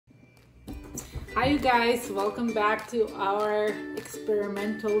Hi you guys, welcome back to our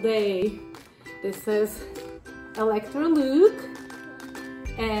experimental day. This is Electro Luke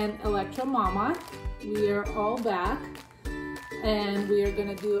and Electro Mama. We are all back and we are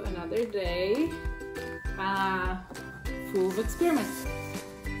gonna do another day full of experiments.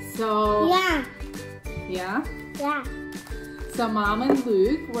 So yeah. So Mom and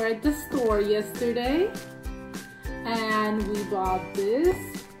Luke were at the store yesterday and we bought this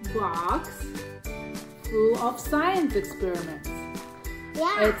box full of science experiments.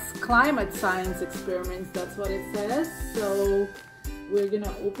 It's climate science experiments, that's what it says. So we're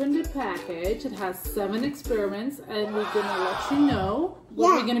gonna open the package. It has 7 experiments and we're gonna let you know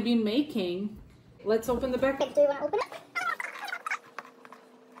what we're gonna be making. Let's open the package. Do you want to open it?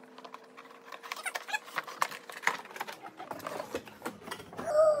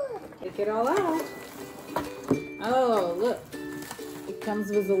 Take it all out. Oh, look. It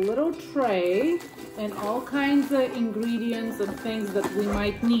comes with a little tray and all kinds of ingredients and things that we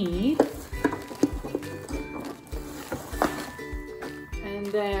might need. And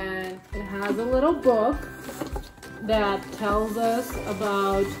then it has a little book that tells us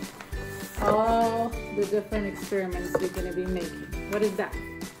about all the different experiments we're going to be making. What is that?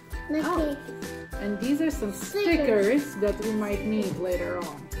 Oh, and these are some stickers that we might need later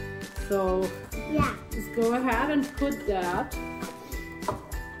on. So let's go ahead and put that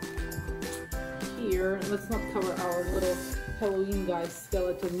here. Let's not cover our little Halloween guy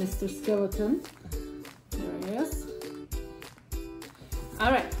skeleton, Mr. Skeleton. There he is.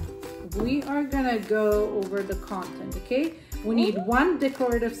 All right, we are gonna go over the content, okay? We need 1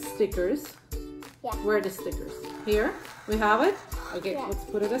 decorative stickers. Where are the stickers? Here, we have it. Okay, let's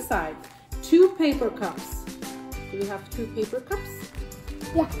put it aside. 2 paper cups. Do we have 2 paper cups?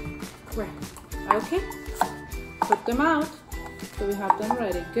 Yeah. Great. Okay, put them out. So we have them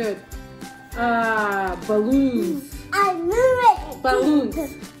ready, good. Balloons. I'm ready. Balloons.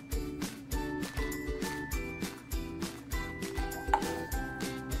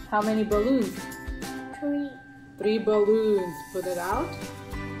 How many balloons? 3. 3 balloons. Put it out.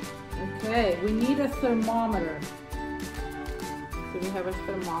 Okay, we need a thermometer. Do we have a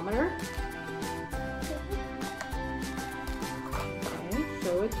thermometer? Okay,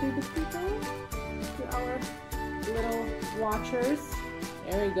 show it to the people, to our little watchers.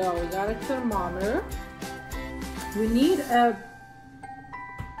 There we go, we got a thermometer. We need a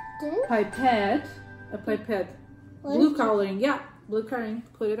pipette. Blue coloring, blue coloring,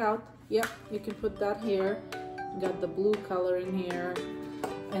 put it out. Yep, you can put that here. Got the blue coloring here.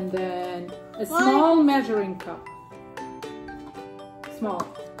 And then a small measuring cup. Small,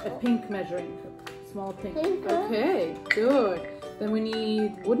 a pink measuring cup. Small pink. Okay, good. Then we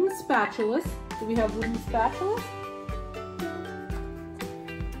need wooden spatulas. Do we have wooden spatulas?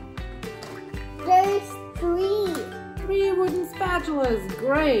 There's 3. 3 wooden spatulas,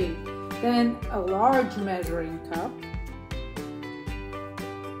 great. Then a large measuring cup.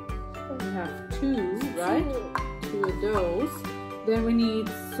 We have 2, right? 2 of those. Then we need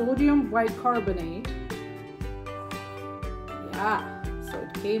sodium bicarbonate. Yeah, so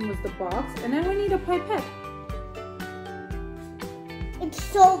it came with the box. And then we need a pipette. It's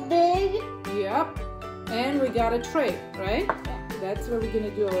so big. Yep. And we got a tray, right? That's where we're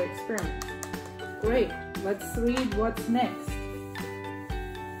gonna do our experiment. Great. Let's read what's next.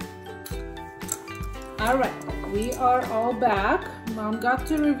 All right, we are all back. Mom got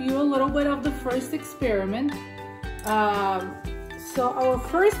to review a little bit of the first experiment. So our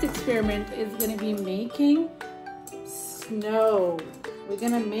first experiment is going to be making snow. We're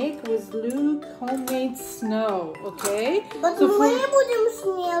going to make with Luke homemade snow, okay? But so мы будем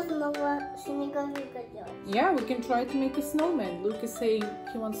снеговика делать. Yeah, we can try to make a snowman. Luke is saying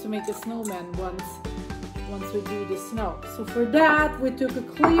he wants to make a snowman once we do the snow. So for that, we took a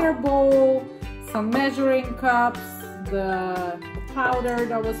clear bowl, some measuring cups, the powder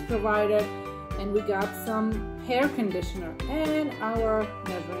that was provided, and we got some hair conditioner and our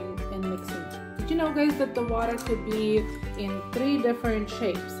measuring and mixing. Did you know, guys, that the water could be in 3 different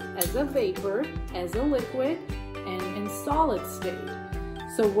shapes: as a vapor, as a liquid, and in solid state.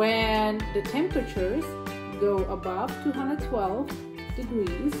 So when the temperatures go above 212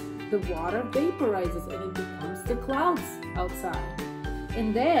 degrees, the water vaporizes and it becomes the clouds outside.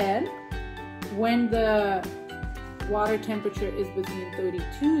 And then when the water temperature is between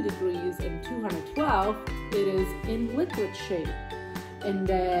 32 degrees and 212, it is in liquid shape. And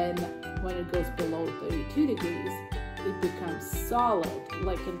then when it goes below 32 degrees, it becomes solid,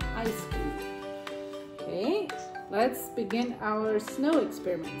 like an ice cube. Okay, let's begin our snow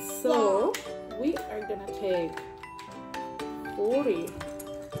experiment. So we are gonna take 40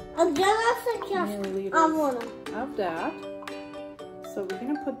 I'm gonna suggest milliliters of that. So we're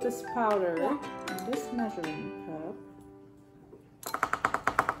gonna put this powder in this measuring cup.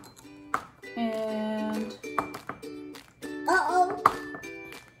 And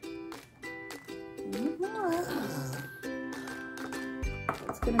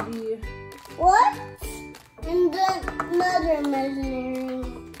it's gonna be what? And then another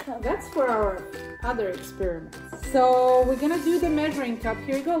measuring cup. That's for our other experiments. So we're gonna do the measuring cup.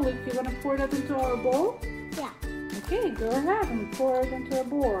 Here you go, Luke. You wanna pour that into our bowl? Yeah. Okay, go ahead and pour it into a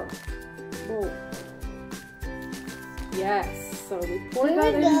bowl. Yes. So we pour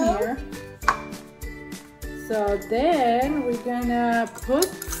that in here. So then we're gonna put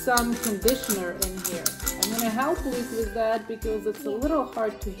some conditioner in here. I'm gonna help Luke with that because it's a little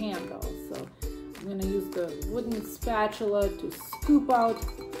hard to handle. So I'm gonna use the wooden spatula to scoop out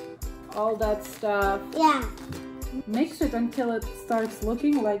all that stuff. Yeah. Mix it until it starts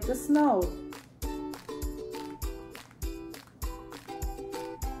looking like the snow.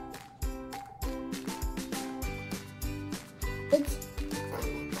 It's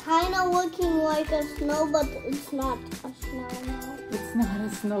kind of looking like a snow, but it's not a snow now. It's not a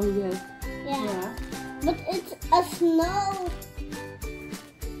snow yet. Yeah. But it's a snow.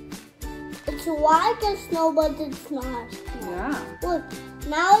 It's like a snow, but it's not snow. Yeah. Look,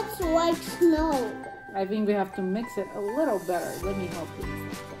 now it's like snow. I think we have to mix it a little better. Let me help you.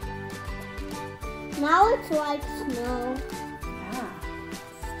 Now it's like snow. Yeah.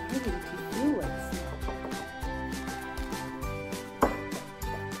 It's starting to feel like snow.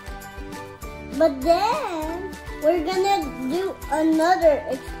 But then we're gonna do another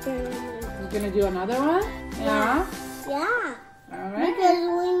experiment. We're gonna do another one? Yeah. Yeah. All right. Because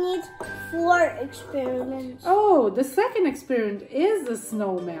we need 4 experiments. Oh, the second experiment is the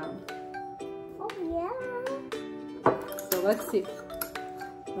snowman. Oh yeah. So let's see.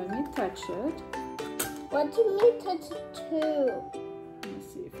 Let me touch it. What do you mean touch it too? Let me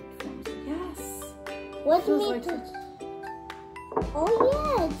see if it forms. Yes. What do you Feels mean like touch? Oh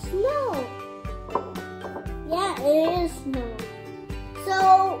yeah, it's snow. Yeah, it is snow. So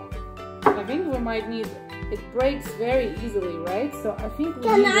I think we might need. It breaks very easily, right? So I think we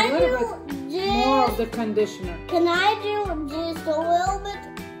can need a I little do bit more of just? the conditioner. Can I do just a little bit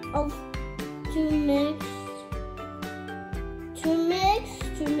of to mix?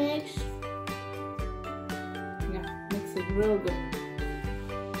 Yeah, mix it real good.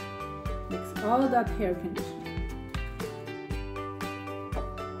 Mix all of that hair conditioner.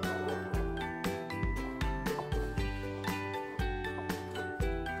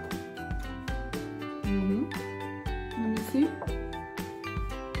 Let me see.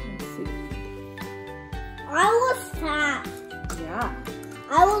 Let's see. I was fast. Yeah.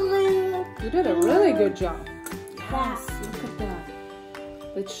 I was doing. You did a really good job. Yes, look at that.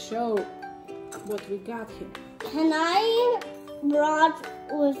 Let's show what we got here. Can I brought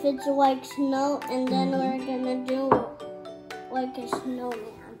if it's like snow and then we're gonna do like a snowman?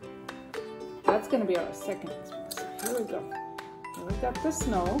 That's gonna be our second experiment. So here we go. Here we got the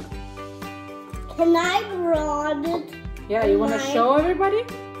snow. Can I brought it? Yeah, you wanna show everybody?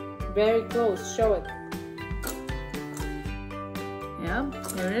 Very close, show it. Yep,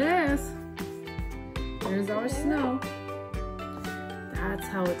 here it is. Here's our snow. That's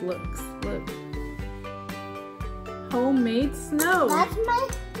how it looks. Look. Homemade snow. That's my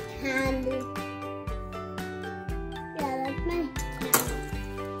candy. Yeah, that's my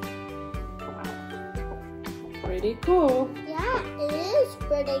candy. Pretty cool. Yeah, it is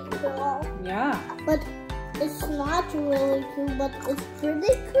pretty cool. Yeah. But it's not really cool, but it's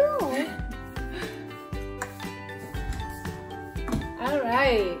pretty cool. All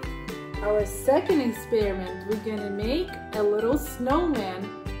right. Our second experiment, we're gonna make a little snowman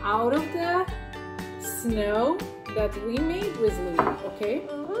out of the snow that we made with Louie, okay?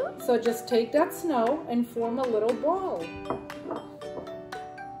 So just take that snow and form a little ball.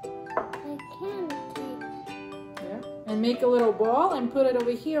 I can't take. Yeah. And make a little ball and put it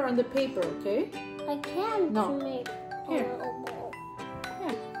over here on the paper, okay? I can't No. make a Here. little ball.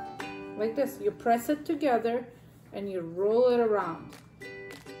 Yeah. Like this. You press it together and you roll it around.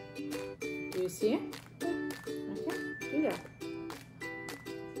 Do you see it? Okay, do that.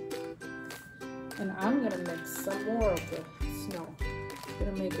 And I'm gonna make some more of the snow. I'm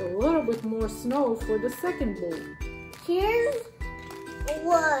gonna make a little bit more snow for the second bowl. Here's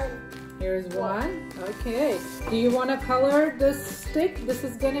one. Here's one. Okay. Do you want to color this stick? This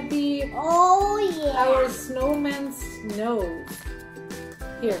is gonna be Oh yeah. our snowman's nose.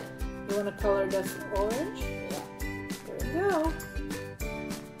 Here, you want to color this orange? Yeah. There we go.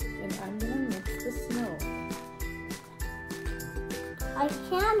 And I'm gonna mix the snow. I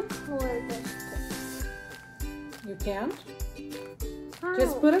can't can't color this thing. You can't? How?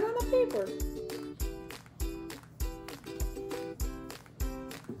 Just put it on the paper.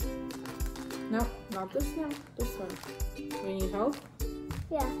 No, not this one. This one. You need help?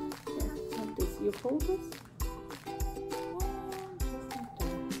 Yeah. Yeah, like this. You hold this.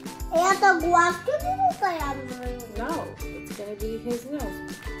 And the Glacier didn't say I'm doing it. No, it's gonna be his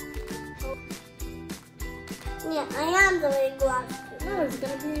nose. Yeah, I am doing Glacier. No, it's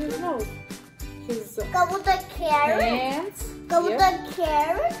gonna be his nose. His Go with the carrot. hands. Go with the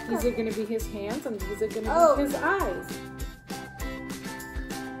carrot. These are gonna be his hands, and these are gonna Oh. be his eyes.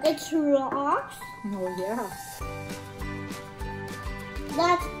 It's rocks. Oh yeah.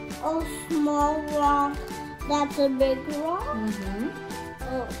 That's a small rock. That's a big rock. Mm-hmm.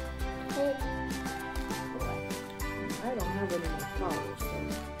 Oh. Okay. I don't have any more flowers, so I'm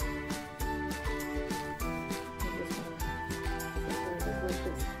just gonna separate it like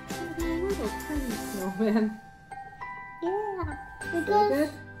this. It's a little tiny snowman. Yeah. So Because good.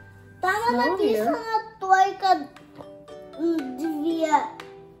 Mama Snow here. not like a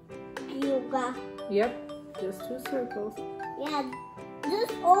yoga. Yep, just 2 circles. Yeah.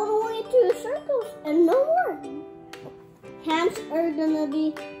 Just only 2 circles and no more. Hands are gonna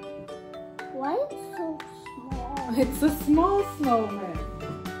be. Why is it so small? It's a small snowman.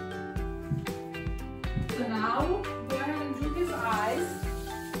 So now, go ahead and do his eyes.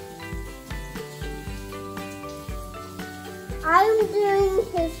 I'm doing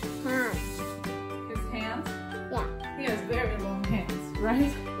his hands. His hands. Yeah. He has very long hands,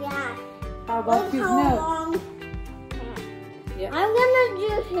 right? Yeah. How about Look his how nose? long. Yeah. I'm gonna do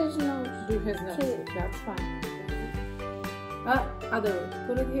his nose. Do his nose. Two. That's fine. Other way.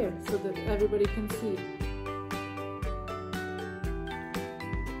 Put it here so that everybody can see.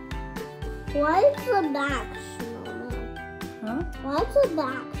 Why is the back snowman? Huh? Why is the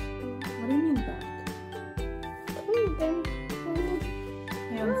back? What do you mean back?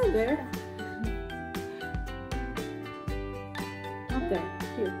 Hands there? Not there.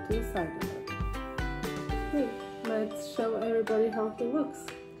 Here, to the side of it. Wait, let's show everybody how he looks.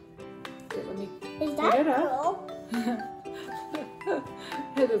 Okay, let me Is put that it up. girl?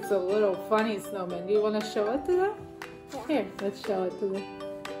 It's a little funny snowman. Do you want to show it to them? Yeah. Here, let's show it to them.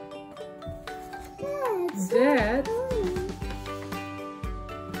 Yeah, it's That. so funny.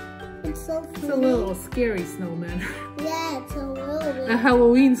 It's so funny. It's a little scary snowman. Yeah, it's a little A bit.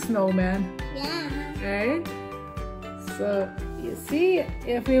 Halloween snowman, Yeah. right? So you see,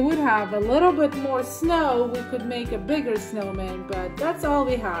 if we would have a little bit more snow, we could make a bigger snowman, but that's all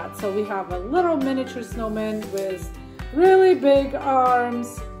we had. So we have a little miniature snowman with really big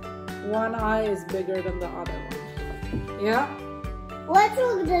arms. One eye is bigger than the other one. Yeah? Let's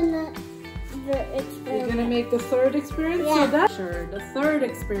look at the experiment. We're gonna make the third experiment. Yeah. So that's sure. The third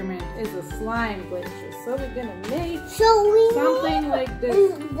experiment is a slime glacier. So we're gonna make So we something need, like this.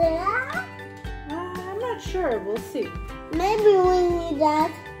 Is that? I'm not sure. We'll see. Maybe we need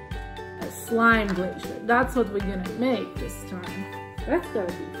that. A slime glacier. That's what we're gonna make this time. That's gonna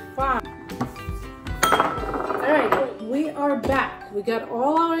be fun. Alright, we are back. We got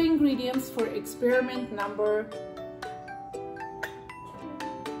all our ingredients for experiment number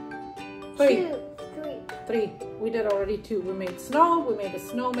 3. Three. We did already 2. We made snow, we made a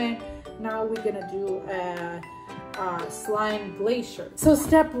snowman. Now we're gonna do a slime glacier. So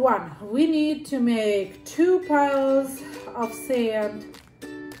step 1, we need to make 2 piles of sand.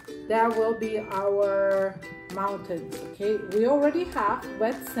 That will be our mountains, okay? We already have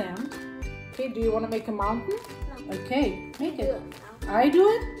wet sand. Okay, do you want to make a mountain? No. Okay, make Do it. it now. I do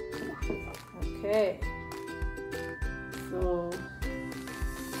it? Okay. So,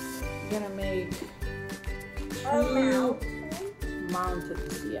 we're gonna make 2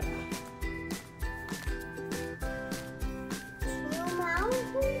 mountains, yeah. 2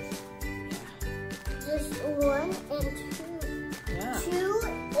 mountains? Just 1 and 2. Yeah. 2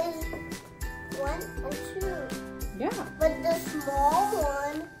 is 1 and 2. Yeah. But the small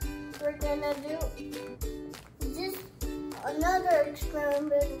one, we're gonna do just another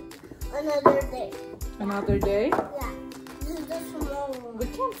experiment another day. Another day? Yeah, just the small one. We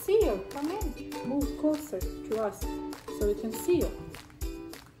can't see you. Come in. Move closer to us so we can see you.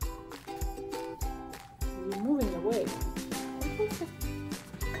 You're moving away.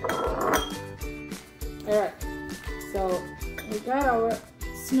 Alright. So we got our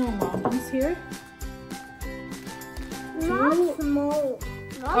snow mountains here. Not small.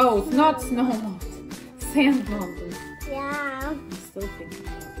 Oh, it's not snow mountains. Sand mountains. Yeah. I'm still thinking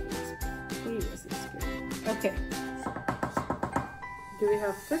about this previous experience. Okay. Do we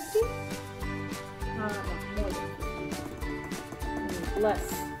have 50? More than 50. Less.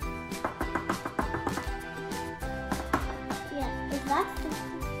 That's the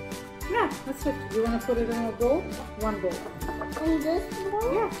Yeah, that's it. You want to put it in a bowl? One bowl. in this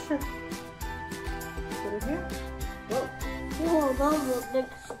bowl? Yeah, sure. Put it here. Whoa. Oh, that was a big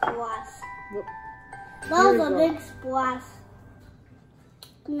splash. Whoop. That Here was we a go. big splash.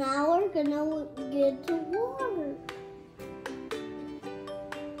 Now we're gonna get to water.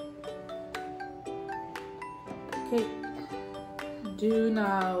 Okay. Do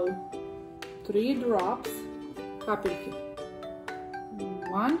now 3 drops. Kapelki.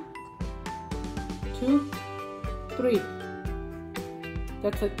 1, 2, 3.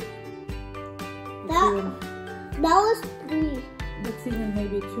 That's it. That was 3. That's even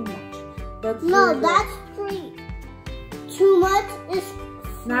maybe too much. That's No, 3 drops. that's 3. Too much is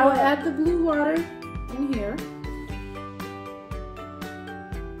 4. Now add the blue water in here.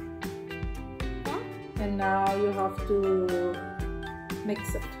 Yeah. And now you have to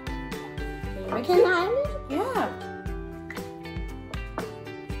mix it. Can you mix Can it? I mix it? Yeah.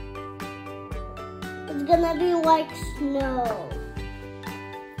 It's gonna be like snow.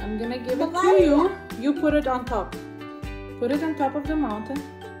 I'm gonna give it to But you. You put it on top. Put it on top of the mountain.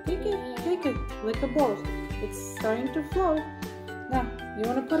 Take it, take it, like a ball. It's starting to flow. Now, you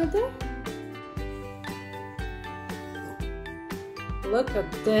wanna put it there? Look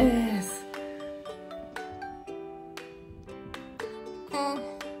at this.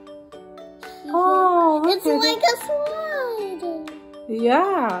 Oh, look It's at like it. a slide.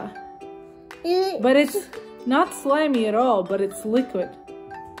 Yeah, but it's not slimy at all, but it's liquid.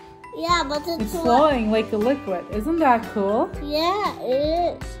 Yeah, but It's flowing like a liquid. Isn't that cool? Yeah,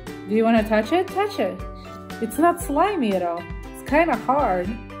 it is. Do you want to touch it? Touch it. It's not slimy at all. It's kind of hard.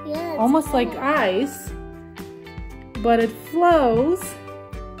 Yeah. Almost like ice. But it flows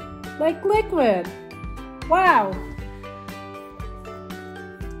like liquid. Wow.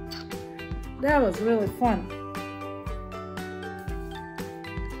 That was really fun.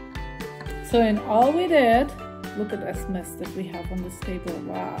 So in all we did, look at this mess that we have on this table.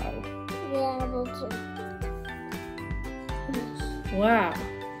 Wow. Yeah, but Wow.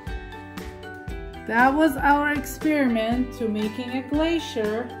 That was our experiment to making a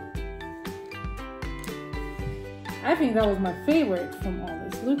glacier. I think that was my favorite from all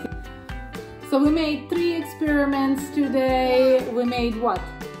this. Look. So we made 3 experiments today. We made what?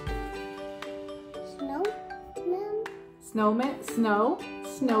 Snowman,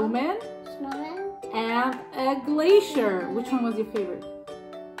 snowman, and a glacier. Which one was your favorite?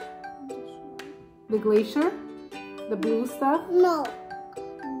 The glacier? The blue stuff? No.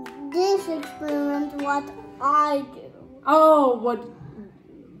 This experiment, what I do. Oh, what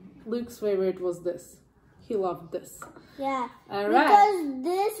Luke's favorite was this. He loved this. Yeah. All right. Because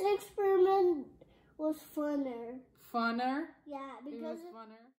this experiment was funner. Funner? Yeah, It because was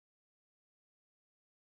funner.